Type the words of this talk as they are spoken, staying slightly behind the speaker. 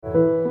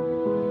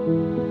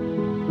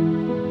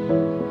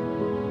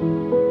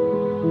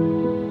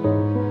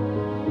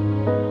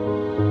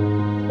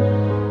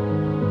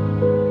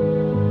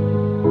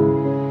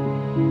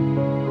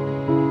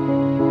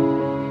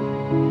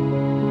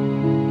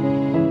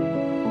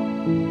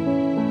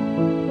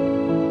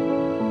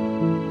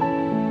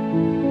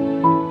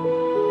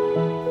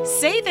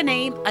Say the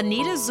name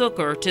Anita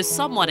Zucker to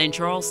someone in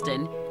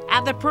Charleston,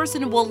 and the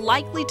person will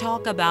likely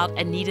talk about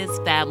Anita's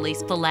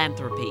family's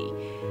philanthropy.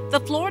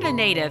 The Florida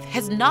native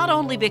has not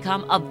only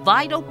become a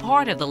vital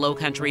part of the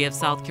Lowcountry of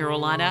South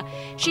Carolina,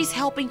 she's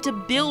helping to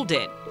build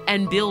it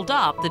and build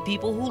up the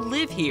people who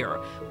live here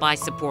by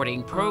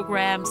supporting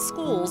programs,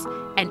 schools,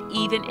 and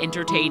even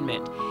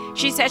entertainment.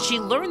 She says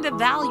she learned the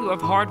value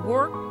of hard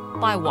work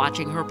by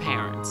watching her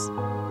parents.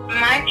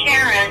 My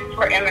parents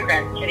were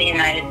immigrants to the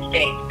United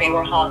States. They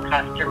were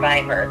Holocaust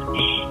survivors,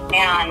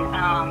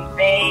 and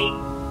they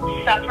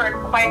suffered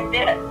quite a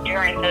bit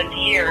during those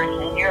years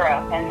in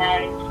Europe. And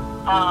then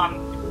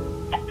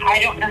I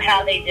don't know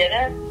how they did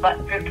it, but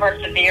through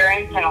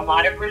perseverance and a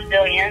lot of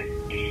resilience,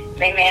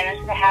 they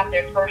managed to have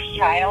their first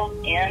child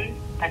in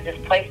a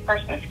displaced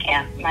persons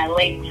camp. My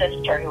late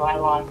sister, who I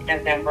lost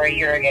November a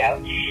year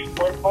ago,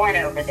 was born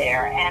over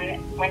there.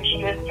 And when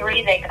she was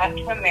 3, they got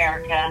to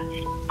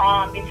America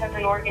because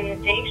an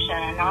organization,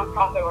 a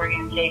nonprofit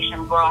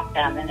organization, brought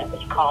them, and it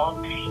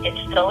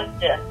still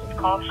exists, it's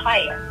called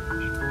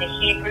HIAS, the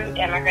Hebrew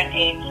Immigrant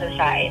Aid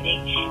Society.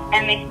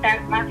 And they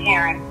sent my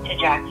parents to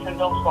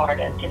Jacksonville,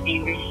 Florida to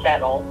be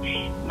resettled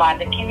by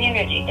the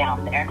community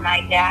down there.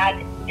 My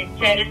dad, it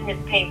said in his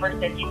papers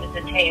that he was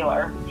a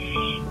tailor.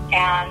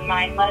 And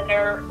my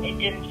mother, it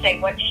didn't say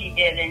what she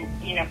did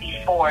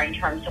before in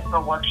terms of her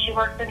work. She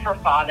worked with her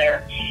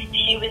father.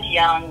 She was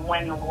young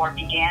when the war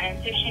began,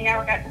 and so she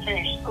never got to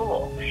finish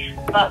school.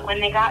 But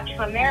when they got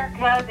to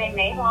America, they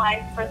made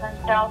lives for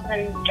themselves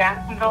in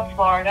Jacksonville,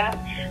 Florida.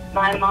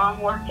 My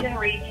mom worked in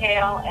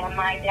retail, and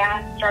my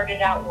dad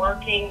started out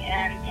working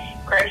in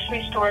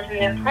grocery stores in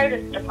their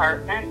produce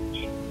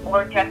department,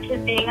 worked up to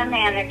being a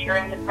manager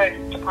in the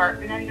produce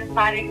department, and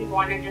decided he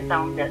wanted his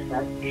own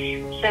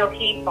business. So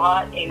he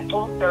bought a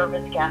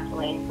full-service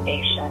gasoline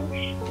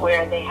station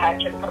where they had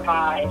to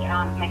provide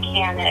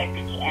mechanics,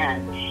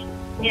 and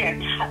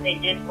they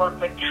did work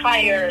with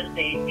tires.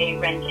 They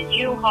rented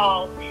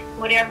U-Hauls,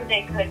 whatever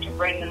they could to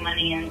bring the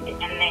money in.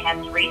 And they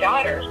had 3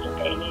 daughters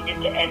that they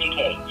needed to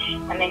educate,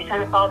 and they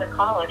sent us all to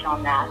college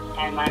on that.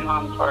 And my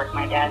mom's work,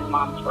 my dad's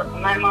mom's work,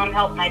 and my mom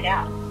helped my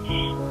dad.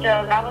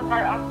 So that was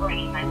our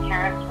upbringing. My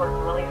parents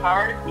worked really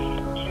hard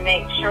to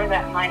make sure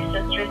that my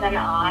sisters and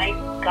I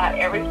got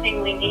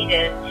everything we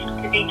needed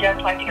to be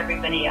just like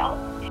everybody else.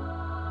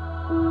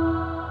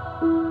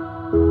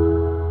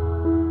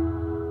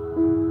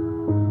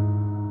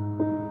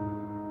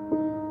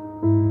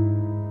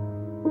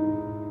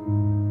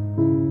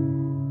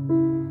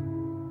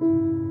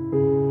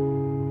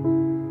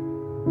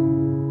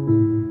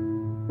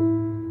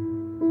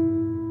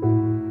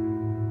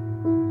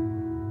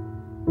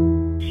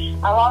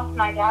 I lost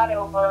my dad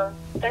over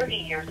 30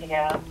 years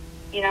ago.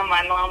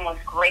 My mom was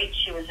great.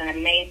 She was an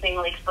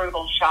amazingly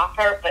frugal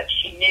shopper, but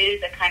she knew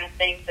the kind of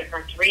things that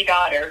her 3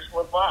 daughters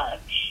would love,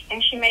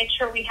 and she made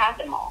sure we had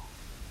them all.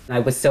 I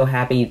was so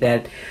happy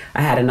that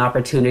I had an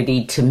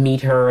opportunity to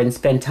meet her and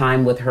spend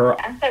time with her.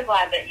 I'm so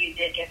glad that you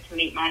did get to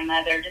meet my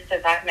mother, just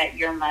as I've met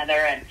your mother,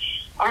 and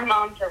our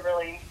moms are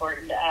really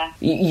important to us.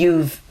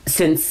 You've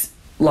since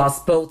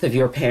lost both of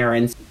your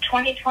parents.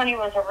 2020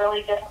 was a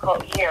really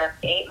difficult year.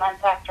 8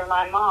 months after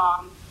my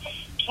mom,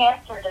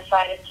 cancer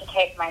decided to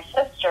take my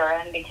sister,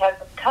 and because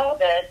of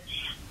COVID,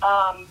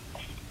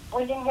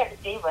 we didn't get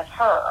to be with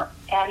her.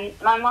 And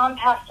my mom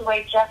passed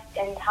away just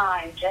in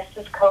time, just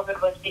as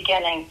COVID was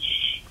beginning.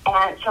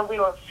 And so we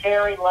were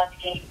very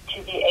lucky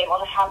to be able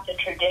to have the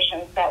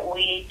traditions that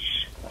we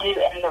do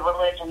in the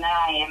religion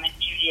that I am in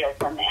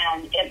Judaism.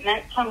 And it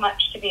meant so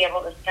much to be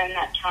able to spend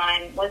that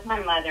time with my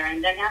mother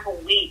and then have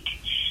a week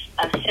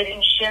of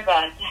sitting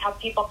Shiva, to have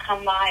people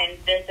come by and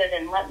visit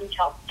and let me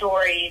tell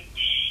stories.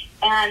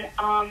 And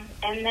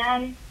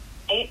then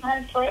 8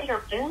 months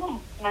later,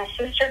 boom, my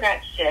sister got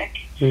sick.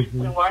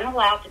 Mm-hmm. We weren't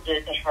allowed to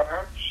visit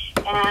her,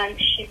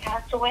 and she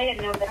passed away in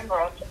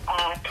November of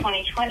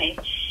 2020.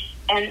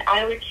 And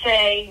I would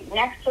say,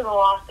 next to the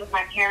loss of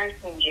my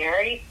parents and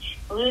Jerry,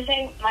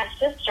 losing my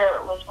sister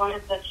was one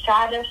of the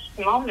saddest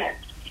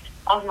moments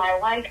of my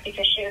life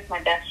because she was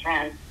my best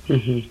friend.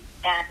 Mm-hmm.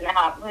 And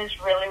it was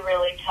really,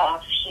 really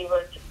tough. She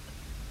was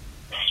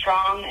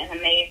strong and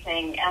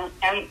amazing,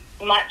 and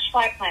much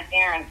like my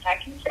parents, I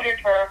considered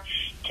her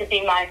to be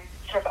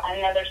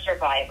another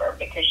survivor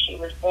because she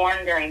was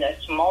born during those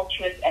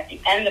at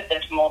the end of the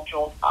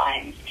tumultuous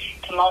times.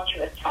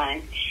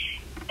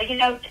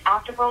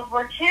 After World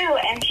War II,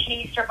 and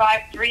she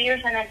survived 3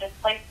 years in a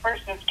displaced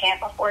persons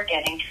camp before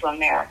getting to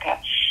America.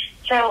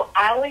 So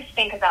I always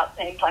think about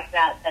things like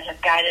that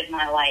have guided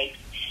my life.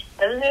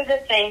 Those are the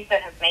things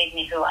that have made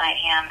me who I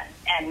am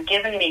and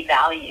given me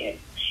values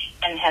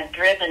and have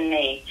driven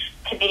me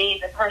to be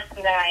the person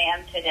that I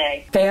am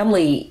today.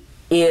 Family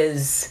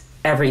is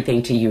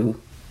everything to you.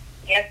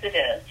 Yes, it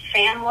is.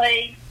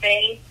 Family,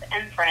 faith,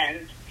 and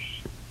friends.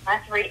 My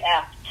 3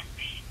 F's.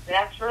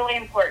 That's really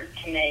important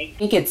to me. I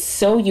think it's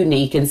so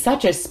unique and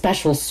such a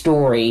special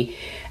story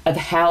of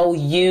how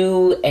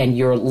you and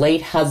your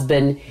late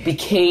husband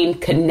became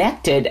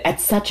connected at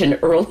such an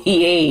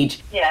early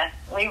age. Yes,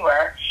 we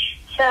were.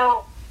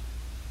 So,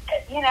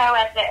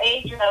 at the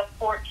age of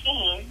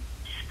 14,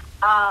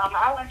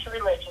 I went to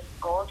religious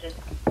school, just,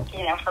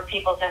 for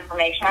people's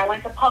information. I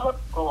went to public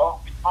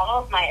school.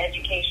 All of my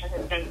education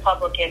has been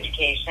public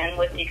education,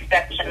 with the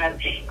exception of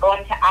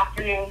going to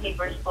afternoon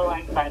Hebrew school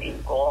and Sunday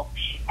school,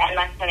 and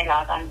my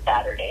synagogue on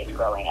Saturdays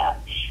growing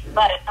up.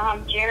 But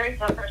Jerry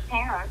Zucker's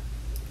parents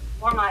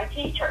were my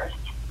teachers.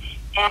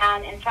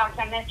 And, in fact,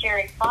 I met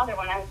Jerry's father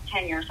when I was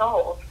 10 years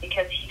old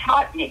because he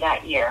taught me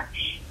that year.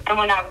 And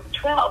when I was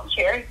 12,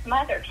 Jerry's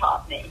mother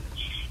taught me.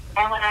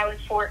 And when I was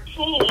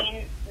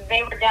 14,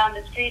 they were down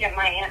the street at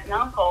my aunt and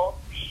uncle,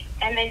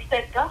 and they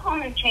said, go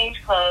home and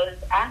change clothes,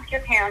 ask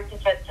your parents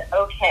if it's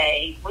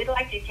okay. We'd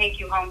like to take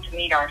you home to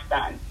meet our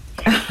son.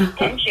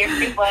 And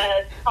Jerry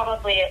was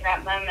probably, at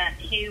that moment,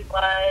 he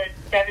was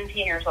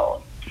 17 years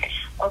old.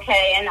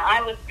 Okay, and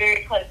I was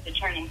very close to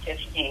turning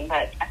 15,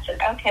 but I said,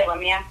 okay, let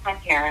me ask my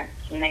parents.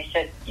 And they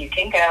said, you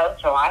can go.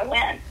 So I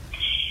went.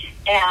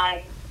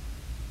 And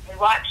we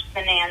watched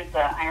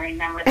Bonanza. I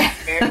remember that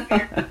very,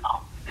 very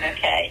well.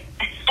 Okay.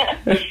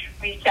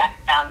 We sat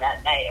down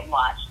that night and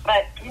watched.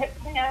 But,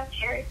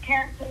 Jerry's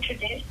parents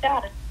introduced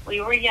us. We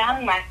were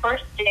young. My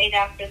first date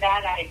after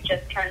that, I had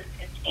just turned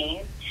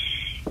 15.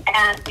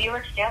 And we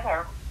were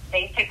together,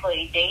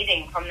 basically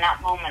dating from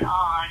that moment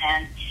on.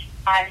 And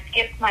I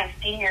skipped my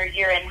senior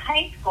year in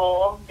high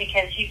school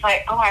because he's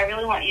like, oh, I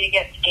really want you to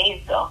get to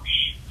Gainesville.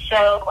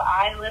 So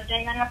I lived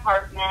in an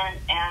apartment,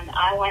 and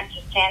I went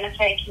to Santa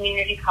Fe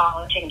Community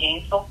College in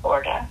Gainesville,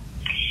 Florida.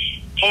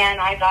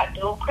 And I got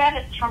dual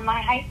credits from my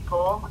high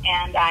school,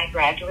 and I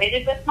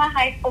graduated with my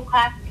high school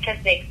class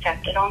because they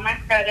accepted all my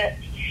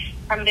credits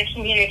from the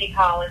community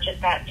college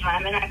at that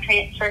time, and I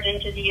transferred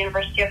into the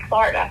University of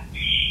Florida.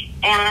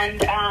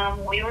 And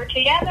we were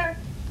together,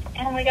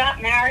 and we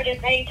got married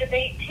at the age of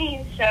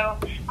 18. So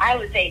I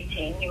was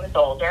 18. He was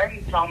older. He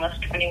was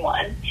almost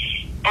 21.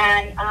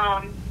 And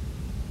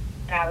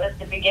that was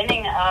the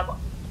beginning of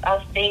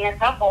us being a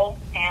couple,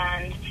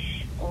 and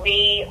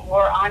we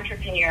were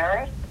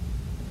entrepreneurs.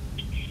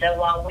 So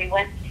while we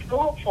went to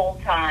school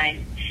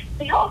full-time,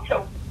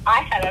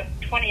 I had a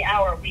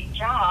 20-hour-a-week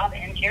job,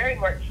 and Jerry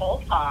worked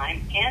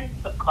full-time and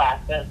took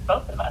classes,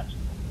 both of us.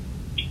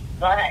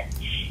 But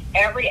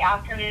every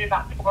afternoon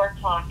about 4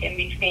 o'clock in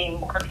between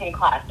working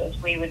classes,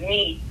 we would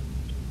meet,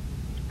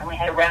 and we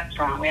had a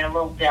restaurant. We had a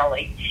little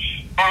deli.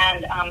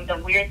 And the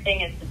weird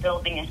thing is the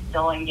building is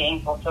still in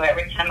Gainesville, so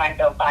every time I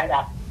go by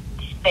that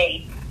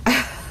space, I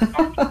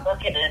have to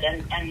look at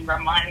it and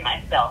remind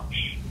myself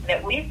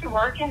that we used to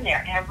work in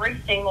there every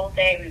single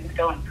day. We would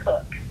go and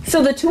cook.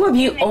 So the two of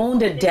you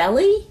owned a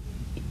deli?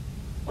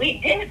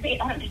 We did. We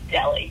owned a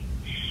deli.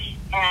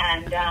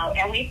 And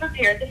we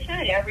prepared the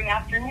food every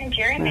afternoon.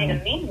 Jerry made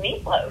a mean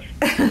meatloaf.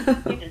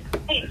 It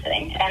was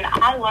amazing. And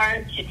I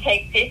learned to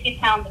take 50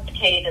 pounds of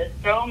potatoes,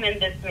 throw them in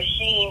this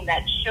machine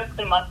that shook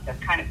them up to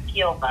kind of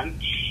peel them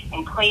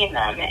and clean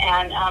them.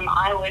 And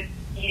I would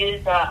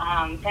use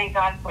thank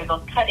God for the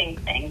cutting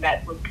thing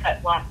that would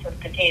cut lots of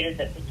potatoes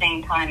at the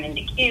same time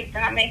into cubes,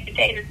 and I made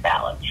potato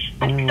salad.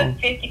 I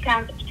cooked 50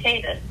 pounds of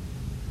potatoes,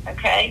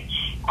 okay?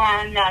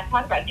 And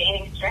talk about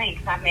gaining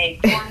strength. I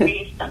made corned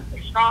beef and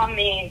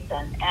pastrami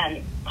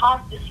and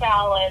pasta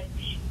salad,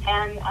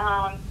 and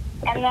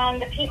then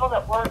the people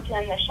that worked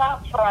in the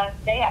shop for us,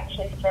 they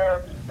actually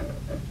served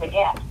the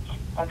guests,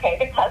 okay,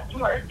 the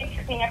customers,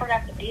 because we never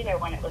got to be there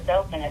when it was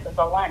open. It was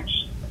a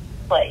lunch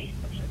place,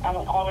 and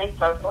we only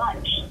served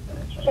lunch.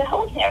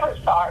 So we never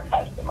saw our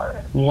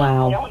customers.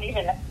 Wow. We don't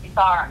even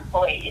saw our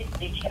employees.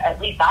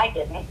 At least I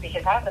didn't,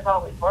 because I was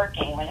always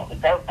working when it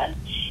was open,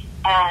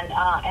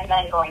 and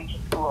then going to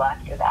school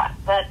after that.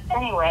 But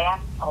anyway,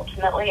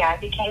 ultimately I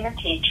became a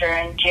teacher,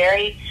 and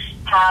Jerry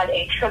had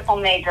a triple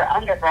major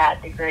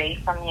undergrad degree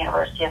from the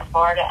University of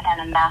Florida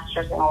and a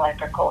master's in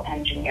electrical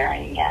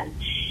engineering. And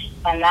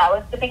that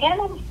was the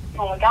beginning.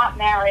 When we got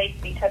married,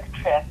 we took a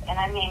trip. And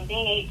I mean,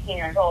 being 18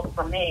 years old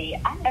for me,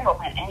 I never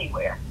went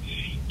anywhere.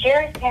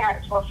 Jerry's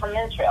parents were from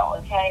Israel,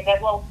 okay?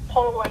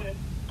 Poland,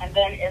 and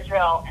then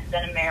Israel, and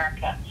then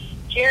America.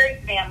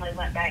 Jerry's family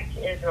went back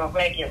to Israel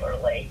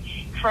regularly.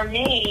 For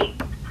me,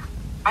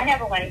 I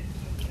never went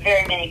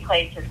very many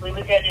places. We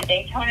would go to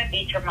Daytona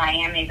Beach or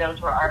Miami.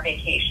 Those were our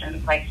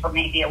vacations, like for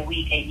maybe a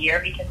week, a year,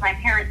 because my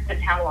parents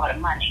didn't have a lot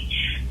of money.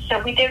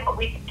 So we did what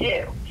we could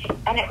do,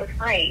 and it was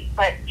great.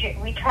 But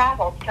we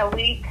traveled, so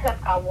we took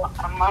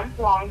a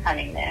month-long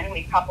honeymoon.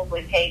 We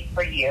probably paid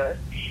for years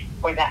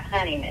for that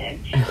honeymoon,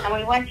 and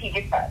we went to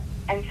Europe.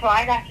 And so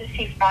I got to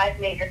see 5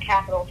 major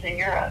capitals in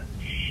Europe.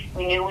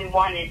 We knew we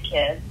wanted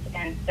kids,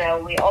 and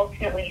so we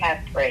ultimately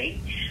had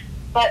 3.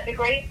 But the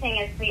great thing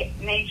is we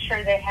made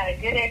sure they had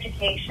a good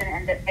education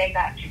and that they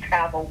got to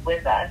travel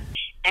with us.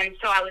 And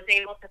so I was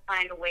able to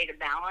find a way to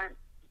balance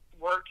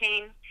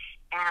working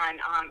and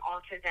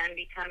also then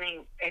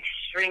becoming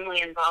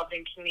extremely involved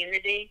in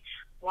community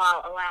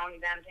while allowing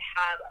them to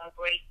have a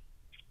great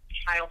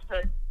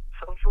childhood,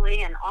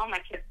 hopefully. And all my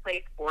kids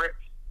play sports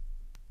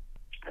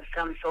of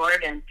some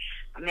sort, and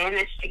I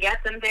managed to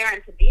get them there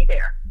and to be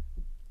there.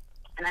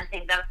 And I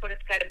think that's what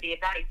it's got to be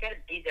about. You've got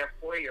to be there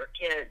for your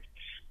kids,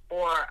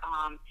 for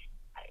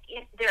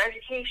their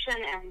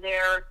education and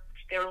their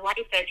their life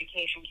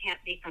education can't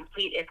be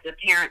complete if the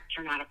parents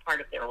are not a part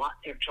of their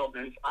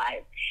children's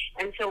lives.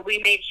 And so we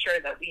made sure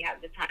that we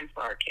had the time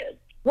for our kids.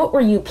 What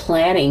were you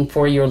planning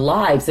for your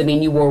lives? I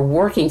mean, you were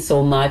working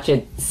so much.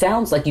 It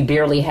sounds like you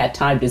barely had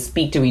time to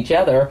speak to each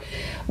other.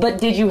 But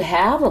did you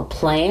have a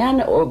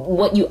plan or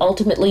what you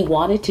ultimately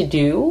wanted to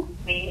do?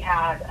 We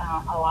had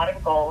a lot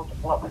of goals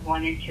of what we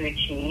wanted to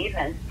achieve.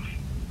 And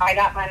I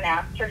got my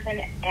master's in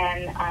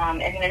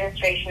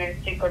administration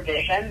and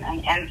supervision,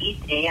 an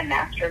MEC, a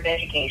Master of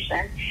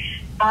Education,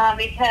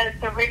 because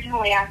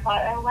originally I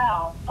thought, oh,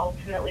 well,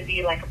 ultimately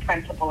be like a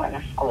principal in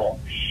a school.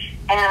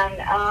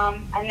 And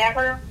I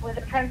never was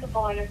a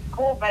principal in a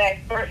school, but I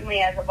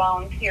certainly, as a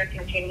volunteer,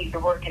 continued to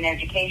work in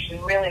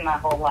education really my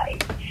whole life.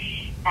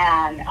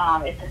 And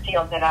it's a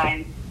field that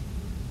I'm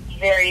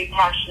very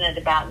passionate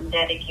about and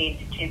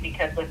dedicated to,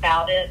 because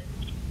without it,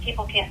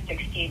 people can't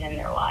succeed in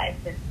their lives.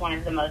 It's one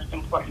of the most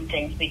important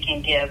things we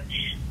can give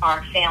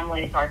our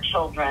families, our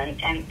children,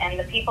 and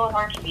the people of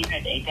our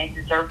community. They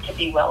deserve to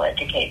be well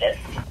educated.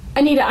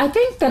 Anita, I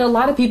think that a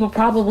lot of people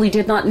probably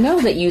did not know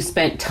that you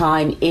spent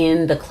time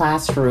in the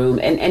classroom,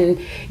 and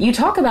you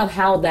talk about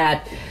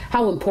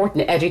how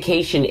important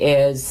education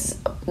is.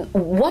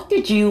 What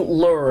did you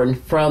learn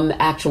from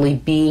actually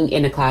being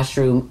in a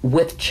classroom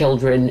with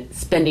children,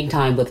 spending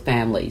time with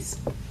families?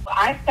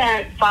 I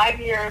spent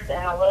 5 years in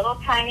a little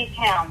tiny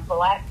town,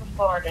 Palatka,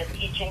 Florida,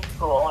 teaching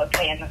school,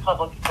 in the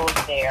public schools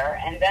there.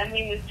 And then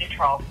we moved to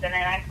Charleston, and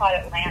I taught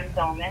at Lambs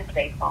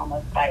Elementary for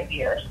almost 5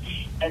 years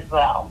as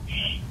well.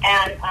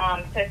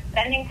 And so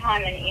spending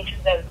time in each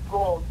of those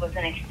schools was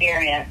an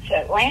experience.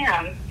 At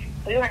Lambs,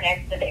 we were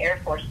next to the Air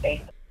Force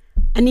Base.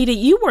 Anita,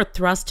 you were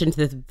thrust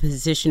into the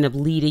position of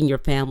leading your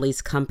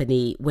family's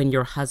company when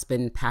your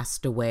husband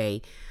passed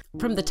away.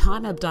 From the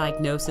time of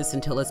diagnosis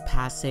until his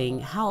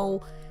passing,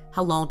 how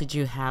long did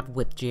you have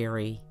with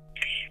Jerry?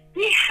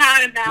 We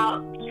had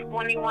about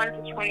 21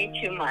 to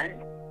 22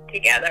 months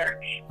together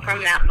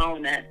from that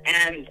moment.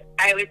 And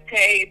I would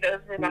say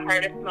those were the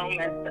hardest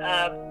moments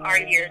of our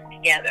years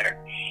together.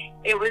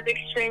 It was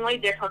extremely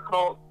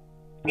difficult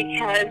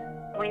because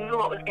we knew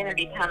what was going to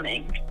be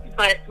coming.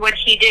 But what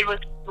he did was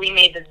we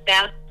made the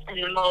best and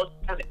the most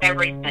of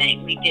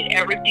everything. We did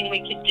everything we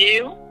could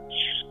do.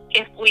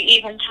 If we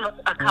even took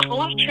a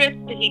couple of trips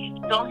that he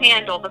could still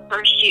handle the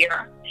first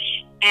year.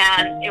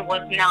 And it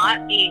was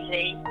not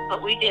easy,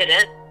 but we did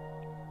it.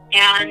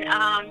 And,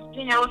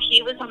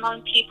 he was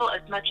among people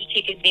as much as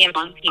he could be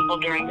among people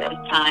during those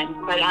times.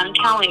 But I'm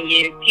telling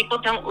you, people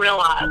don't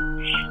realize,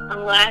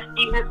 unless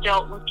you have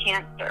dealt with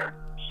cancer,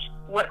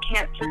 what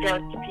cancer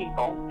does to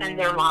people and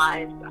their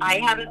lives. I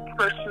haven't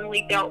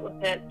personally dealt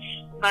with it,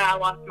 but I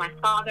lost my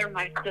father,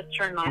 my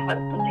sister, and my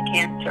husband to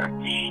cancer.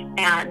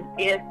 And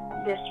it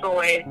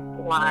destroyed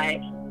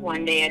lives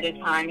one day at a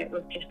time. It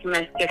was just the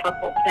most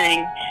difficult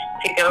thing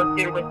to go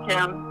through with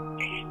him,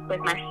 with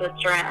my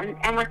sister,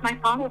 and with my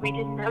father. We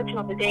didn't know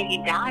till the day he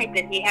died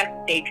that he had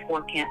stage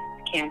 4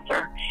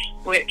 cancer,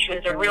 which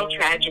was a real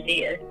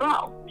tragedy as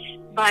well.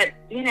 But,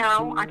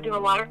 I do a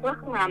lot of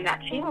work around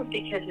that field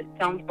because it's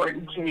so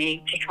important to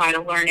me to try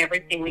to learn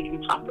everything we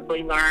can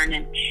possibly learn.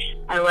 And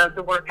I love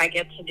the work I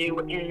get to do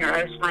in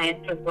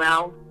neuroscience as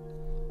well.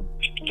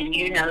 And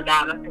you know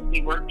that because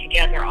we work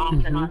together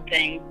often on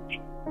things.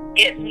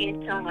 It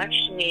means so much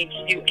to me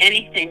to do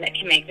anything that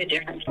can make the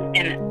difference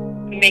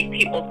and make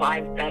people's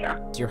lives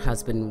better. Your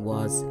husband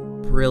was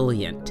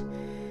brilliant.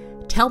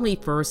 Tell me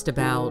first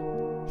about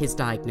his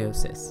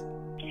diagnosis.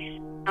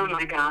 Oh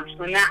my gosh,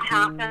 when that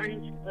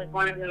happened, it was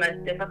one of the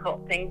most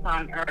difficult things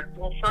on earth.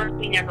 Well, first,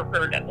 we never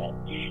heard of it.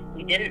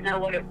 We didn't know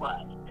what it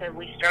was. So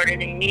we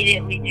started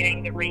immediately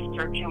doing the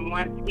research, and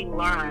once we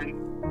learned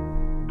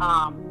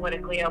what a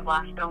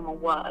glioblastoma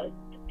was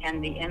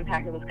and the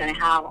impact it was going to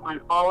have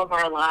on all of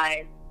our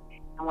lives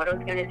and what it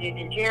was going to do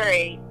to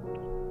Jerry,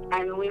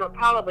 we were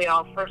probably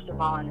all, first of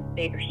all, in a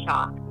state of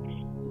shock.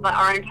 But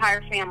our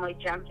entire family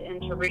jumped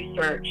into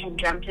research and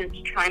jumped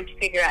into trying to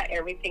figure out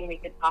everything we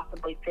could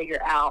possibly figure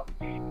out.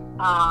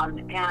 And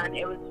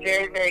it was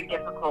very, very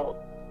difficult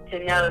to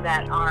know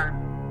that our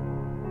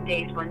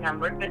days were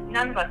numbered, but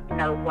none of us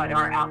know what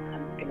our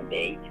outcome is going to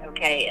be,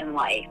 in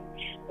life.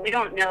 We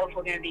don't know if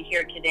we're going to be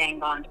here today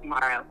and gone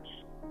tomorrow.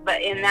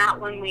 But in that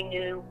one, we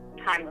knew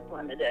time was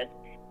limited.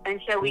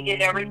 And so we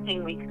did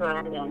everything we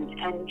could.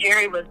 And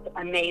Jerry was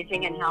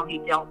amazing in how he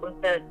dealt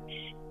with it.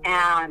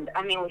 And,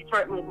 we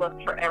certainly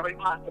looked for every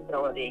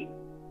possibility.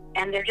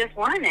 And there just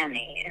weren't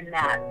any in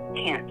that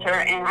cancer.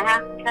 And I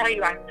have to tell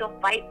you, I still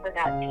fight for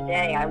that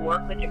today. I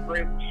work with a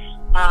group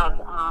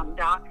of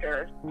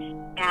doctors,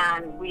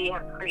 and we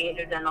have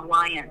created an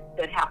alliance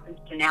that happens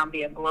to now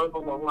be a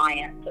global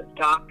alliance of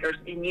doctors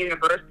in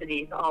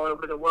universities all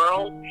over the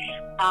world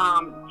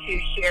who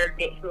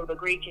have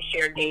agreed to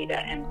share data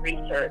and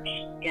research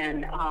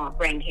in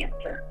brain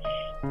cancer.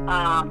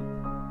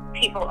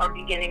 People are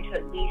beginning to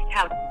at least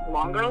have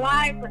longer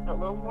lives with a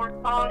little more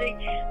quality,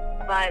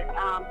 but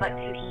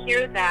to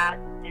hear that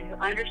and to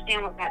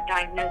understand what that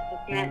diagnosis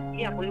meant,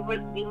 we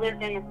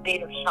lived in a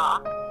state of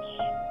shock,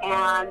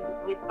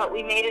 but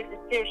we made a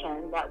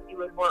decision that we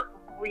would work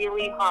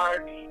really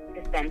hard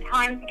to spend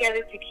time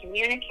together, to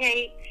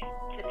communicate,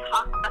 to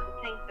talk about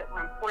the things that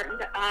were important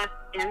to us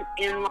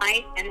in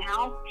life and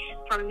health.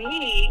 For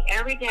me,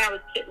 every day I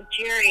would sit with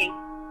Jerry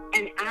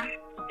and ask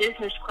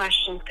business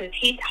questions because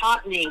he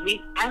taught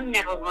me. I've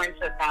never learned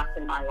so fast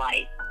in my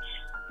life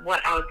what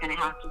I was going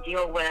to have to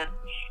deal with.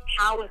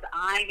 How was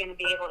I going to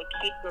be able to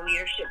keep the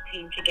leadership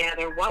team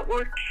together? What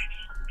were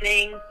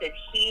things that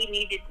he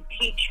needed to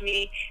teach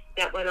me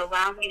that would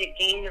allow me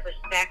to gain the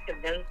respect of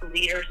those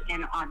leaders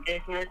in our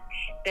business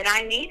that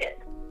I needed?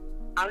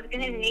 I was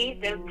going to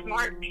need those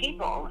smart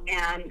people.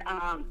 And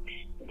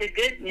the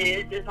good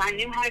news is I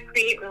knew how to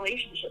create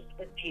relationships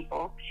with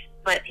people,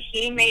 but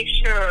he made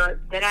sure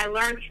that I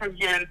learned from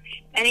him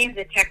any of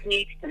the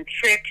techniques and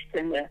tricks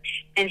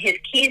and his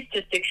keys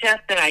to success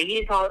that I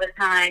use all the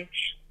time.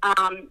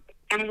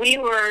 And we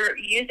were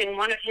using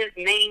one of his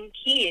main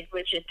keys,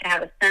 which is to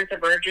have a sense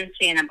of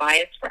urgency and a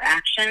bias for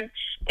action.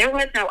 There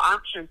was no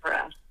option for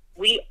us.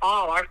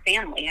 Our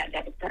family had to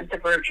have a sense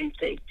of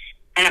urgency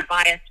and a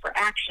bias for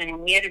action, and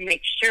we had to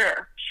make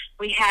sure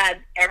we had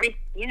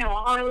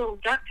all our little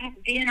ducks had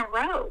to be in a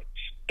row.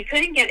 We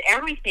couldn't get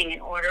everything in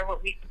order,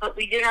 but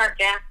we did our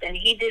best, and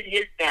he did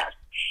his best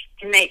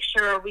to make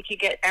sure we could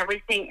get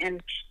everything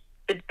in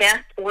the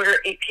best order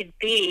it could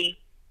be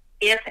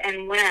if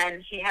and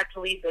when he had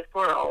to leave this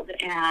world.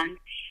 And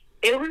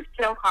it was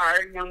so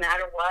hard no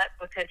matter what,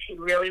 because he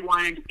really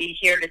wanted to be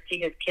here to see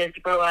his kids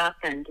grow up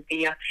and to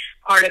be a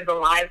part of the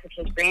lives of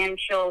his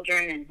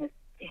grandchildren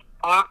and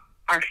our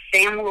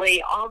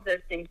family. All those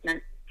things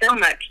meant so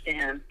much to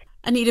him.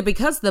 Anita,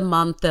 because the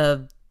month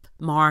of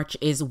March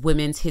is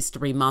Women's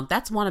History Month,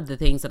 that's one of the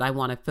things that I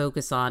want to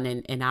focus on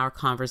in our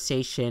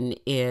conversation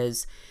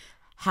is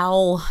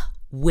how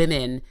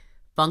women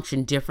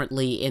function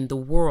differently in the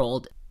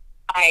world.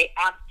 I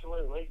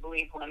absolutely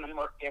believe women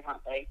work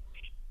differently.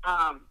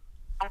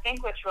 I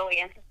think what's really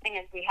interesting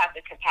is we have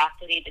the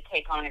capacity to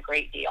take on a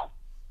great deal.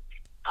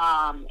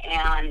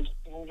 And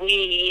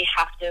we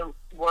have to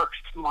work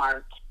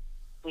smart.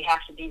 We have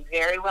to be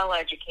very well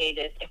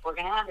educated. If we're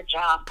going to have a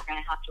job, we're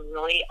going to have to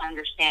really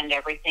understand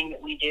everything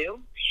that we do,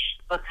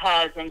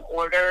 because in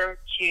order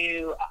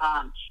to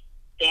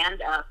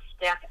stand up,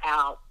 step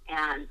out,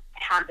 and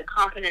have the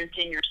confidence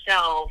in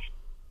yourself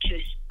to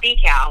speak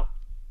out,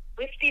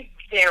 we have to be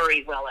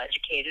very well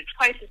educated,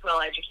 twice as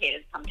well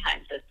educated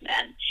sometimes as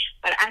men.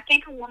 But I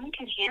think a woman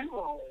can handle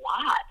a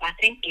lot. I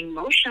think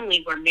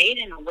emotionally we're made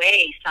in a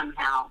way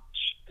somehow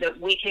that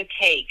we can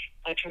take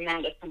a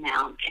tremendous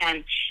amount.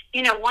 And,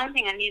 one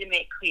thing I need to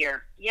make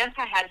clear, yes,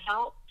 I had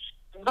help,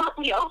 but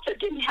we also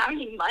didn't have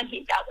any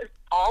money. That was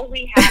all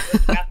we had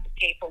was enough to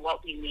pay for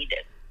what we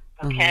needed,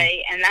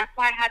 okay? Mm-hmm. And that's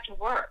why I had to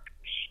work.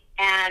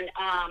 And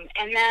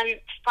then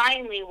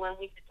finally, when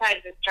we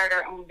decided to start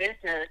our own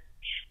business,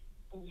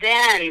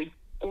 then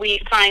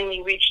we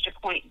finally reached a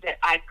point that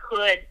I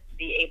could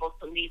be able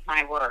to leave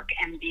my work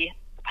and be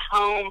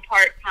home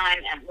part-time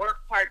and work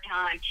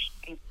part-time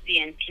and be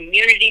in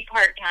community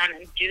part-time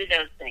and do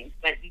those things.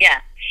 But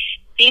yes,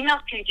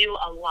 females can do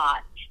a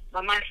lot.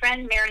 But my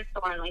friend Mary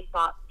Thornley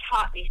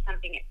taught me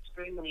something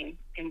extremely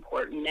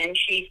important. And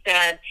she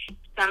said,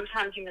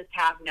 sometimes you must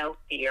have no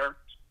fear.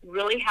 You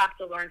really have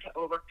to learn to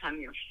overcome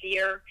your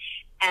fear.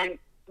 And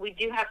we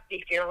do have to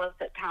be fearless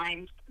at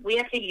times. We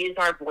have to use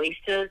our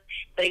voices.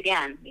 But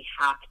again, we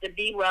have to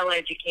be well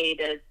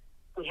educated.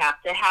 We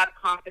have to have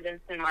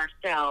confidence in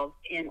ourselves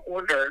in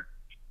order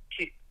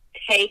to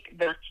take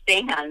the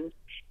stands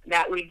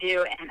that we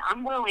do. And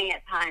I'm willing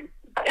at times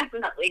to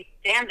definitely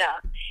stand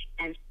up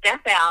and step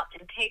out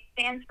and take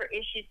stands for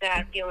issues that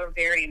I feel are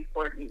very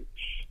important.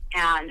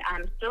 And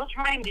I'm still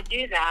trying to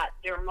do that.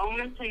 There are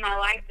moments in my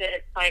life that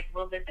it's like,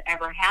 will this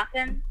ever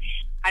happen?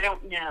 I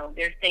don't know.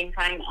 There's things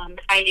I'm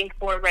fighting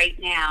for right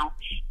now.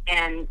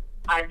 And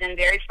I've been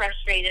very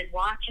frustrated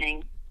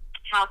watching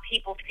how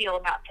people feel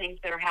about things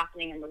that are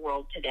happening in the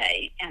world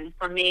today. And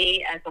for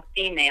me, as a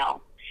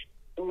female,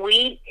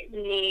 we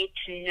need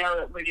to know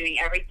that we're doing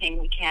everything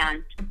we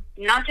can,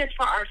 not just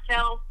for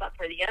ourselves, but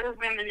for the other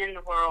women in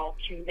the world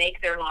to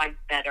make their lives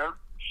better.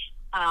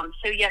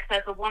 So yes,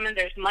 as a woman,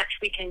 there's much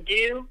we can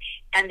do,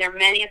 and there are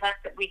many of us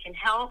that we can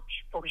help,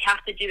 but we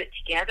have to do it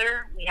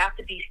together. We have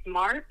to be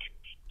smart,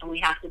 and we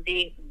have to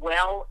be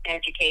well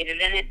educated.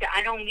 And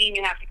I don't mean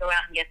you have to go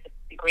out and get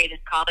the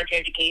greatest college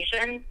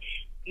education.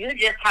 You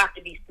just have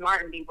to be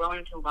smart and be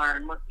willing to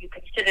learn. You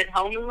can sit at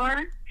home and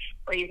learn,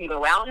 or you can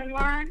go out and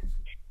learn,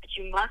 but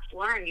you must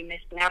learn. You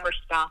must never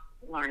stop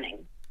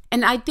learning.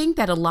 And I think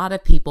that a lot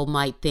of people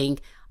might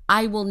think,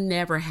 I will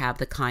never have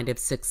the kind of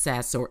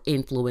success or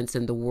influence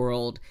in the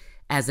world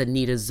as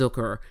Anita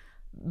Zucker.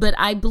 But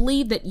I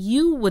believe that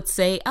you would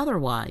say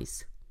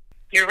otherwise.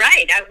 You're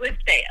right. I would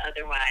say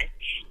otherwise.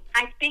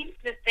 I think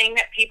the thing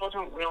that people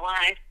don't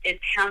realize is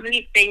how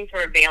many things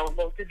are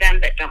available to them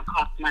that don't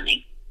cost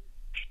money.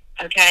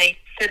 Okay?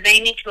 So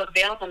they need to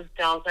avail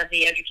themselves of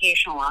the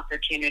educational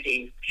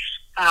opportunities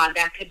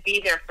that could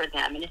be there for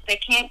them. And if they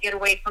can't get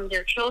away from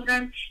their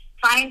children,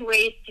 find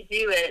ways to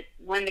do it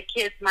when the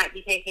kids might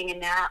be taking a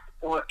nap,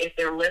 or if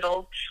they're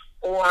little,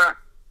 or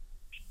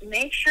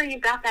make sure you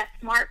got that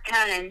smart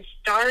pad and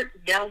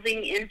start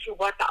delving into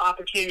what the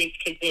opportunities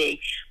could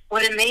be.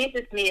 What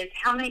amazes me is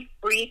how many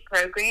free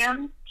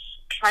programs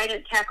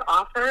Trident Tech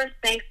offers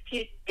thanks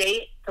to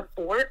state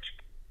support.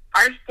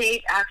 Our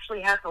state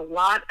actually has a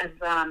lot of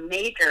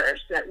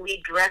majors that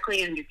lead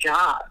directly into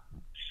jobs,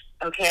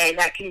 okay,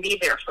 that can be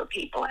there for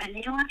people, and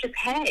they don't have to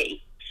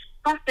pay.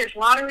 Plus, there's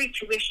lottery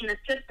tuition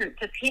assistance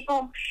to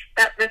people.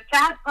 That the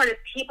sad part is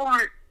people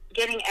aren't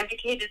getting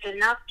educated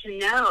enough to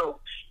know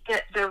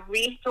that the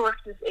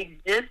resources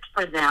exist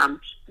for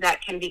them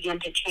that can begin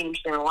to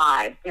change their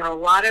lives. There are a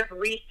lot of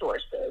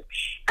resources.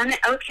 And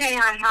okay,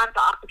 I have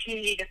the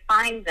opportunity to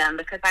find them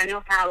because I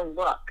know how to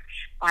look,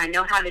 or I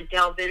know how to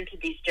delve into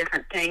these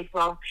different things.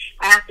 Well,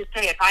 I have to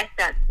say, if I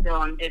sat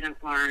still and didn't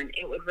learn,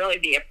 it would really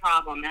be a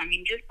problem. I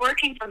mean, just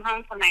working from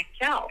home for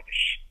myself,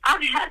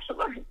 I've had to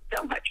learn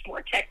so much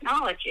more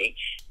technology.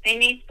 They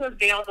need to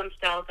avail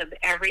themselves of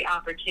every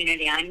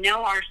opportunity. I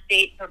know our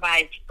state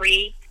provides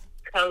free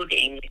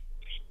coding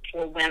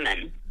for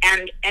women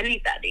and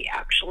anybody,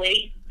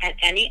 actually, at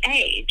any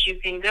age. You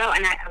can go,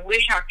 and I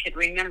wish I could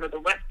remember the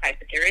website,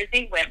 but there is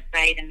a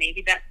website, and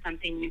maybe that's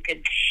something you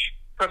could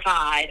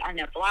provide. I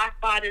know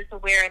Blackbot is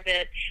aware of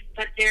it,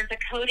 but there's a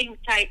coding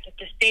site that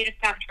the state of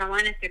South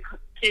Carolina,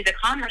 through the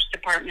Commerce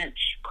Department,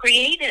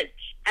 created,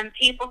 and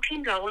people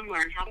can go and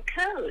learn how to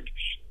code.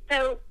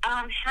 So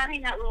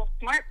having that little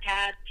smart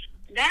pad,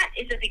 that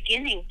is a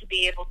beginning to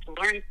be able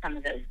to learn some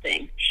of those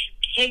things.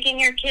 Taking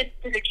your kids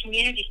to the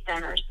community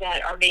centers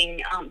that are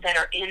being that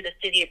are in the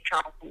city of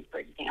Charleston, for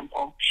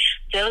example.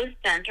 Those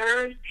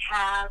centers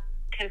have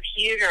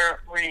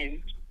computer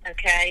rooms,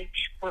 okay,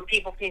 where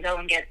people can go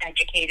and get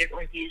educated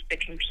or use the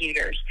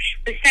computers.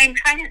 The same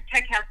Trident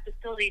Tech has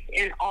facilities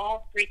in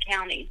all 3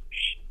 counties,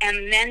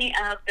 and many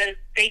of those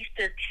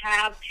spaces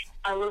have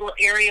a little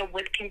area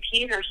with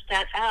computers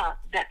set up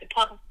that the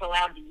public's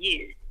allowed to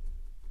use.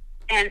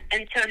 And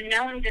so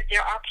knowing that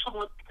there are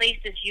public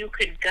places you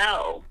could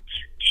go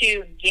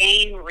to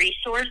gain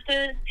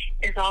resources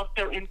is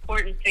also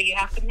important. So you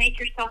have to make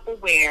yourself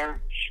aware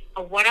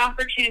of what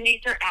opportunities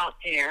are out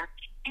there.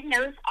 And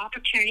those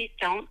opportunities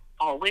don't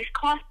always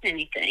cost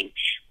anything.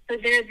 So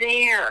they're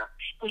there.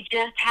 We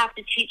just have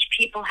to teach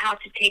people how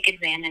to take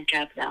advantage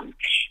of them.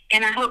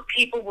 And I hope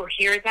people will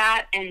hear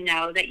that and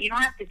know that you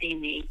don't have to be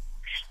me.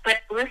 But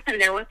listen,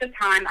 there was a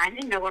time I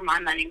didn't know where my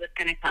money was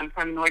going to come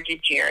from, nor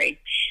did Jerry.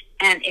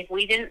 And if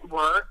we didn't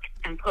work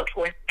and put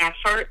forth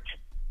effort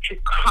to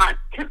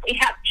constantly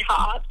have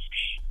jobs,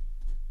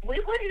 we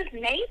wouldn't have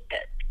made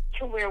it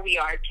to where we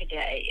are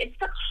today. It's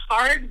the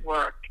hard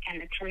work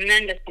and a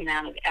tremendous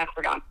amount of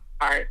effort on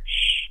our part.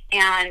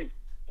 And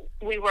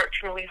we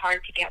worked really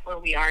hard to get where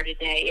we are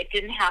today. It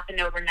didn't happen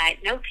overnight.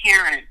 No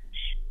parent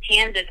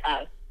handed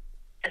us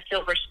a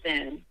silver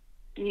spoon.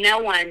 No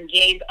one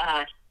gave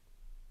us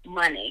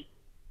money.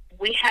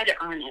 We had to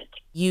earn it.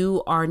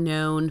 You are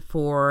known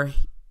for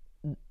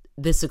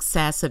the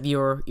success of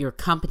your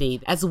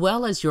company, as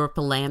well as your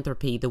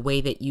philanthropy, the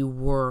way that you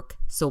work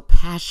so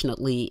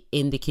passionately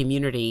in the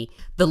community.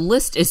 The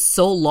list is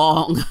so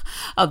long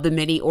of the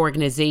many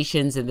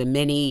organizations and the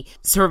many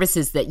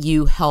services that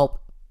you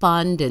help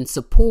fund and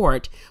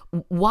support.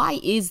 Why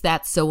is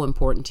that so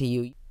important to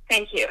you?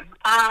 Thank you.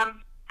 I've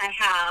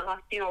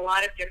seen a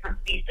lot of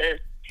different pieces.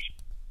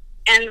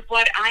 And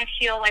what I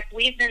feel like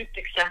we've been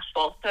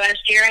successful. So as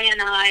Jerry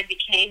and I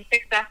became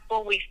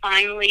successful, we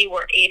finally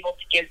were able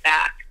to give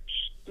back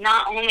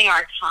not only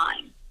our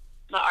time,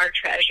 but our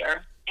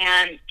treasure.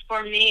 And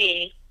for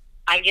me,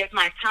 I give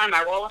my time.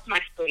 I roll up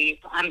my sleeves.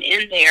 I'm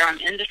in there. I'm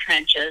in the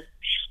trenches.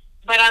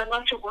 But I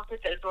love to work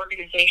with those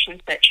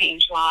organizations that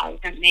change lives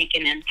and make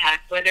an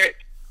impact, whether it's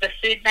the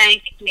food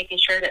bank, making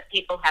sure that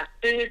people have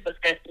food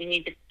because we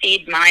need to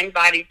feed mind,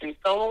 bodies, and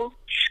souls,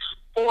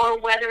 or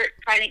whether it's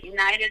Trident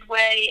United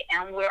Way,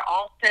 and we're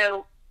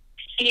also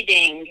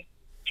feeding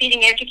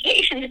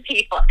education to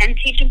people and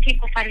teaching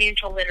people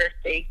financial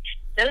literacy.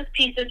 Those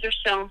pieces are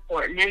so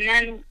important. And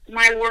then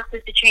my work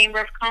with the Chamber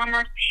of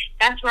Commerce,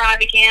 that's where I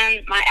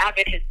began my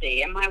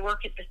advocacy and my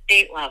work at the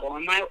state level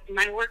and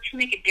my work to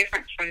make a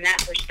difference from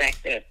that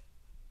perspective.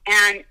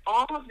 And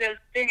all of those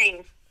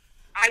things,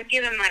 I've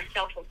given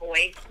myself a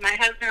voice. My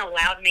husband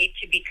allowed me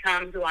to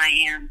become who I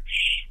am.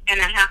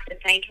 And I have to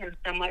thank him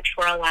so much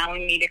for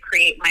allowing me to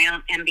create my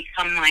own and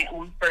become my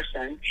own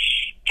person.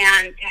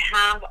 And to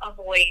have a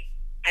voice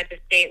at the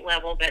state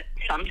level that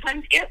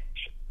sometimes gets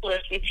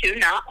listened to,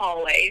 not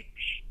always,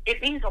 it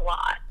means a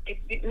lot.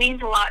 It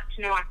means a lot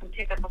to know I can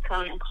pick up a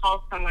phone and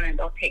call someone and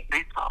they'll take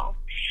my call.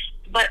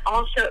 But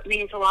also it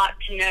means a lot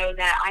to know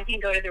that I can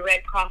go to the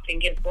Red Cross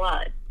and give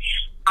blood.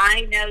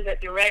 I know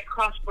that the Red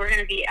Cross, we're going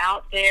to be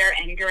out there,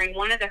 and during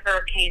one of the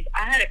hurricanes,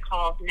 I had to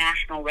call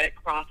National Red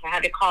Cross. I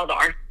had to call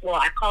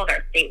I called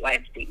our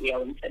statewide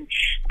CEO and said,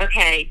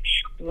 okay,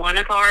 one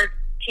of our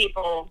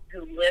people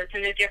who lives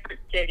in a different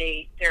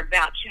city, they're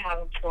about to have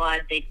a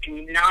flood. They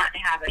do not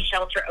have a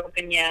shelter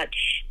open yet.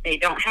 They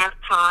don't have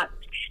pots.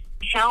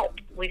 help.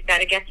 We've got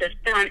to get this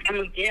done. And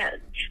we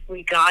did.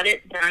 We got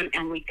it done,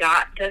 and we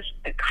got the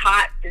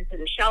cots into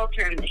the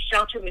shelter, and the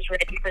shelter was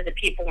ready for the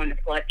people when the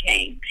flood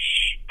came.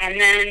 And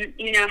then,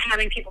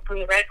 having people from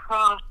the Red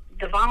Cross,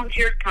 the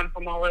volunteers come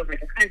from all over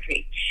the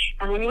country.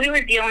 And when we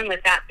were dealing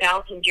with that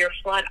 1,000-year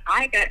flood,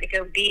 I got to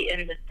go be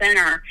in the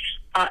center,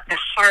 the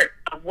heart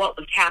of what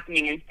was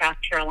happening in South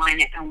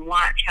Carolina, and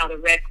watch how the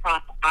Red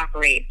Cross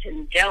operates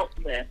and dealt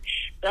with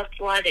the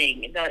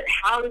flooding,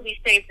 how do we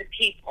save the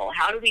people,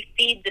 how do we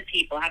feed the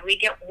people, how do we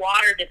get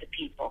water to the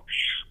people,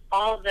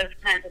 all of those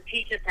kinds of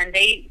pieces. And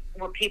they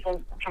were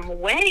people from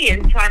away,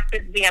 and so I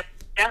said, we have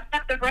just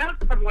up the road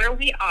from where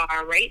we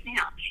are right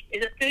now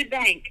is a food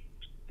bank.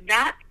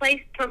 That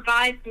place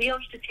provides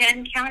meals to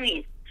 10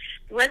 counties.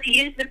 Let's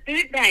use the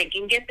food bank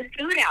and get the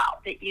food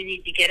out that you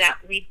need to get out.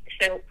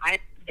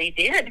 They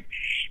did.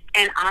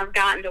 And I've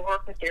gotten to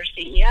work with their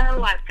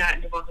CEO. I've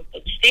gotten to work with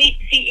the state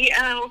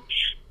CEO.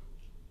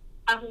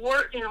 I've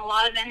worked in a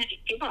lot of entities.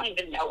 You don't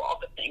even know all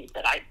the things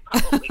that I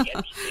probably get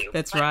to do.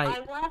 That's but right.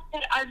 I love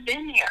that I've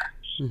been there.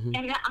 Mm-hmm.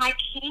 And that I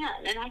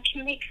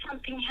can make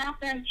something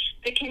happen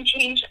that can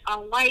change a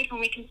life, and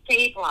we can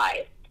save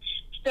lives.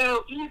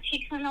 So,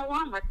 Tikkun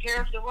Olam, repair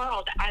of the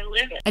world. I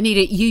live it.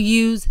 Anita, you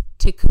use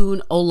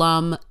Tikkun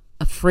Olam,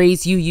 a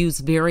phrase you use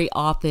very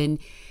often.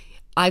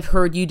 I've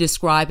heard you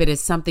describe it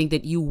as something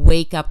that you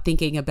wake up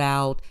thinking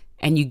about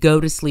and you go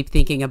to sleep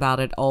thinking about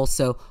it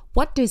also.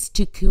 What does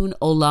Tikkun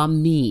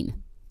Olam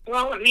mean?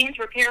 Well, it means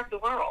repair of the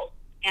world.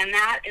 And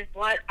that is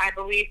what I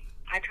believe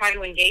I try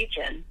to engage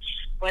in,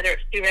 whether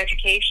it's through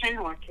education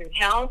or through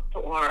health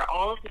or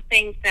all of the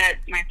things that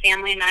my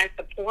family and I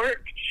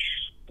support.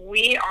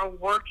 We are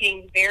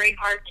working very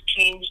hard to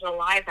change the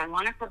lives. I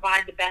want to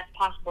provide the best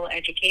possible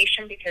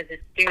education, because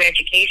it's through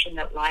education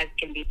that lives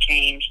can be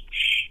changed.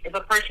 If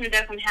a person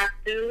doesn't have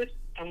food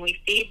and we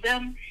feed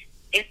them,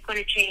 it's going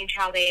to change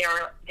how they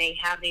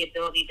have the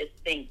ability to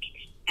think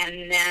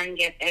and then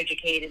get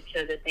educated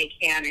so that they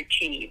can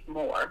achieve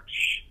more.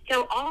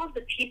 So all of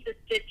the pieces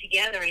fit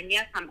together, and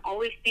yes, I'm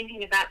always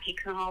thinking about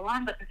Tikkun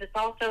Olam, because it's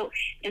also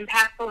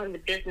impactful in the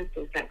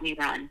businesses that we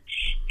run.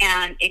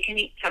 And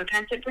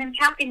sometimes it brings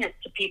happiness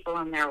to people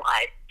in their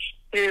lives,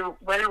 through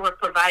whether we're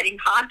providing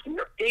hockey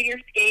or figure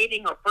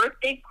skating or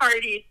birthday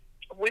parties,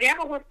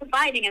 whatever we're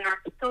providing in our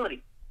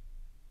facility.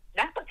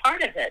 That's a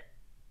part of it.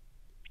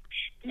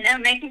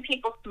 Making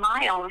people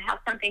smile and have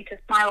something to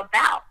smile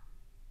about.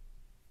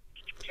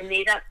 To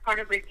me, that's part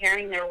of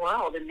repairing their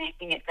world and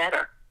making it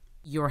better.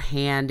 Your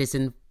hand is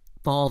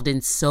involved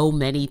in so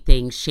many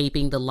things,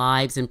 shaping the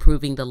lives,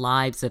 improving the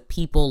lives of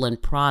people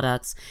and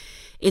products.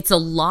 It's a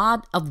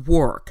lot of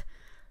work.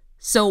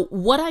 So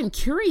what I'm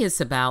curious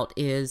about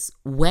is,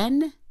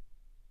 when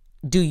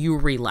do you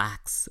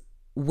relax?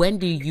 When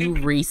do you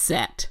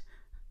reset?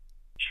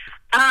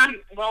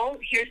 Well,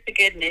 here's the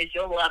good news.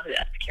 You'll love this,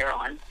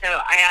 Carolyn. So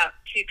I have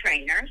 2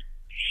 trainers.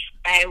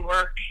 I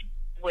work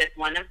with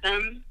one of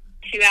them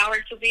 2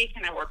 hours a week,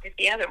 and I work with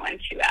the other one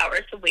 2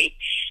 hours a week.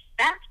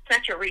 That's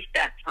such a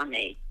reset for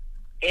me.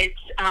 It's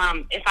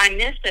if I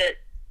miss it,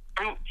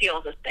 I don't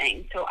feel the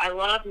same. So I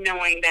love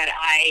knowing that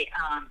I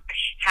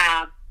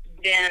have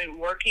been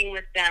working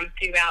with them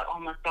throughout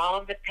almost all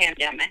of the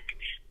pandemic.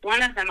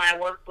 One of them I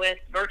work with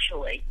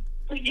virtually.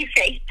 We do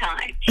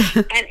FaceTime.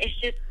 And it's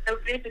just so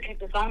good, because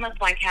it's almost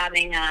like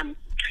having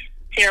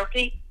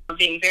therapy,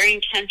 being very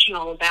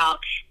intentional about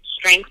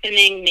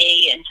strengthening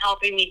me and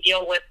helping me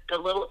deal with the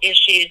little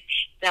issues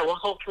that will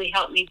hopefully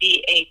help me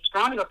be a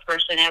stronger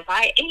person as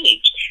I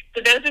age.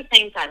 So those are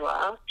things I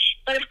love.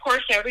 But of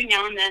course, every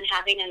now and then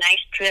having a nice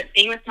trip,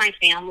 being with my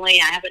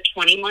family. I have a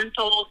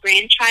 20-month-old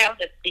grandchild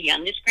that's the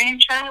youngest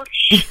grandchild.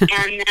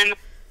 And then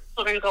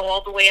children go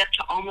all the way up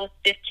to almost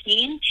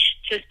 15.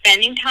 So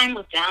spending time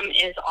with them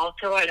is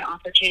also an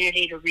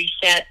opportunity to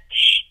reset.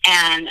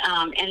 And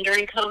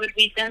during COVID,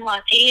 we've been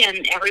lucky,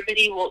 and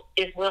everybody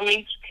is willing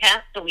to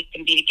test so we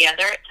can be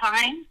together at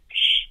times.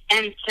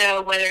 And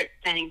so whether it's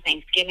spending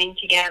Thanksgiving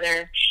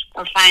together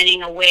or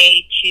finding a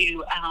way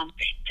to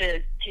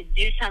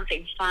do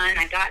something fun,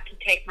 I got to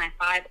take my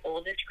 5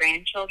 oldest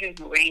grandchildren,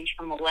 who range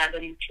from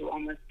 11 to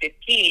almost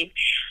 15,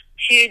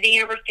 to the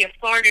University of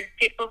Florida to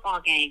see a football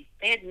game.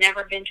 They had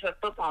never been to a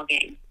football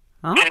game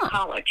at a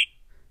college.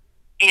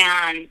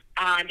 And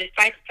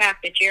despite the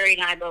fact that Jerry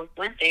and I both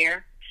went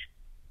there,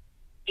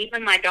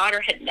 even my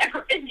daughter had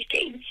never been to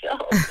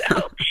Gainesville.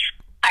 So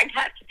I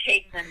got to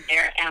take them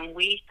there, and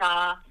we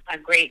saw a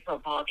great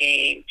football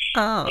game.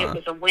 Oh. It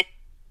was a win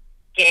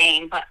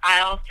game, but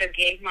I also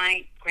gave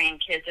my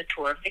grandkids a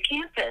tour of the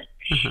campus.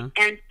 Uh-huh.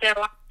 And so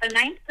I'm a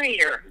 9th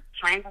grader.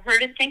 Time for her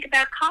to think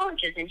about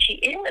colleges, and she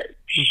is.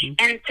 Mm-hmm.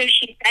 And so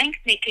she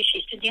thanked me, because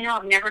she said,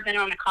 I've never been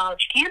on a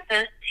college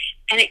campus,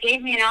 and it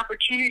gave me an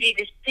opportunity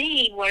to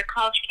see what a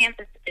college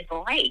campus is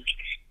like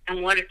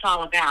and what it's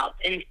all about.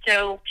 And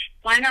so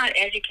why not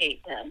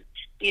educate them,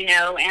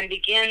 and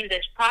begin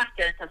this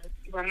process of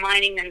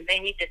reminding them they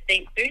need to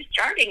think through,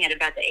 starting at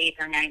about the 8th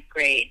or 9th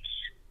grade.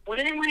 What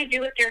do they want to do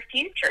with their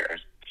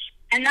futures?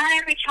 And not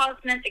every child's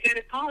meant to go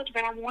to college,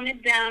 but I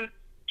wanted them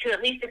to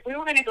at least, if we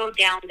were going to go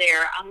down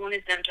there, I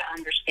wanted them to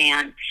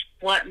understand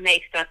what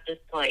makes up this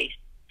place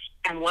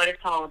and what it's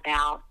all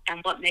about and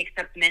what makes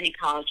up many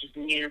colleges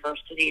and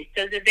universities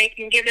so that they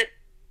can give it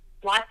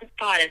lots of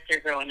thought as they're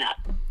growing up.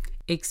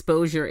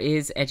 Exposure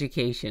is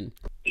education.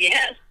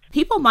 Yes.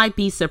 People might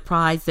be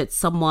surprised that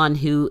someone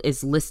who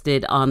is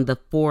listed on the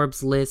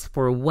Forbes list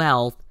for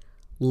wealth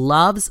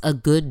loves a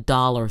good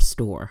dollar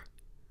store.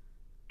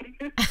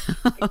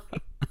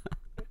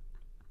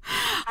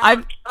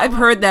 I've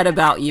heard that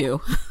about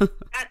you.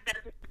 That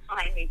doesn't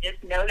mind me.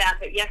 Just know that.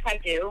 But yes, I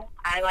do.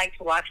 I like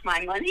to watch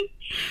my money,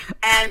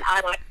 and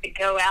I like to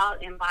go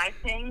out and buy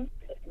things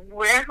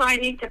wherever I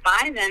need to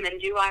buy them.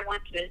 And do I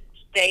want to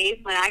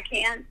save when I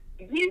can?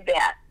 You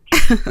bet.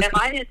 If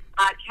I just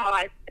watch how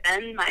I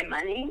spend my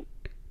money,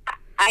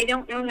 I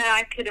don't know that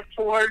I could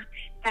afford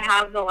to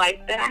have the life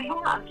that I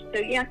have. So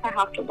yes, I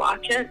have to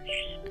watch it.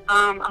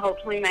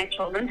 Hopefully my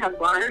children have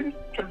learned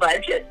to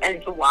budget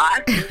and to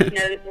watch and to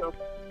know that they're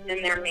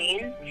within their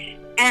means.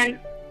 And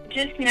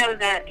just know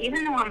that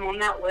even though I'm on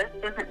that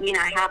list doesn't mean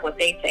I have what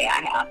they say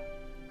I have.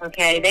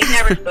 Okay? They've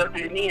never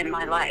spoken to me in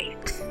my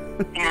life.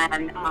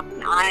 And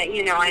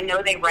I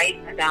know they write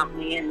about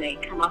me and they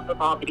come up with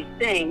all these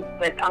things,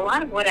 but a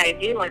lot of what I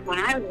do, like when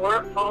I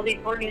work for all these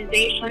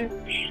organizations,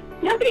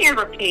 nobody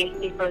ever pays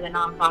me for the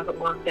nonprofit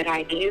work that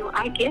I do.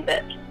 I give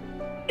it.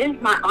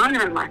 It's my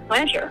honor and my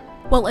pleasure.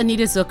 Well,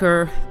 Anita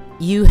Zucker,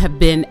 you have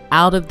been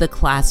out of the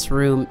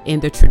classroom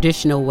in the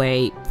traditional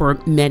way for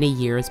many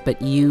years,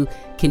 but you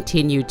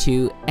continue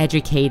to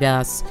educate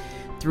us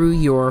through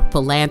your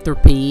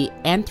philanthropy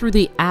and through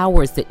the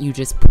hours that you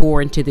just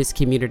pour into this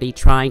community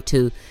trying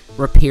to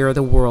repair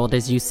the world,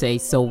 as you say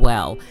so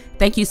well.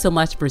 Thank you so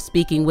much for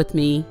speaking with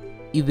me.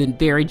 You've been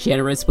very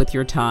generous with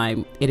your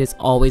time. It is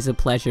always a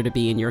pleasure to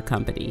be in your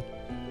company.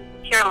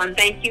 Carolyn,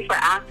 thank you for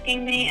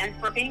asking me and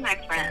for being my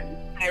friend.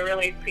 I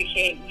really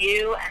appreciate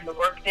you and the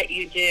work that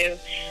you do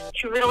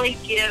to really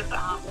give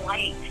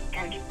light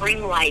and to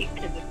bring light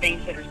to the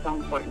things that are so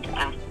important to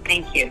us.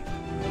 Thank you.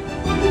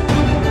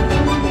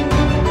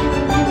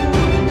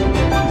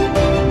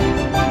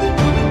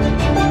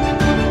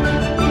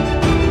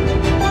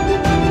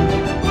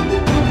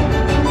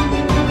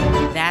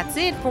 That's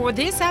it for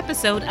this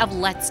episode of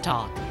Let's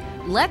Talk.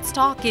 Let's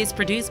Talk is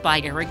produced by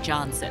Eric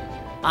Johnson.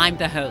 I'm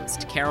the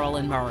host,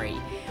 Carolyn Murray.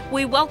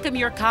 We welcome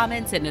your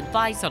comments and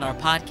advice on our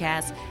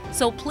podcast,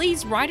 so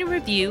please write a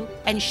review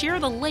and share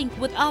the link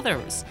with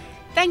others.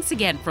 Thanks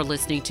again for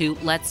listening to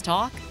Let's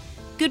Talk.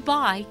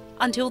 Goodbye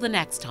until the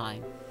next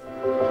time.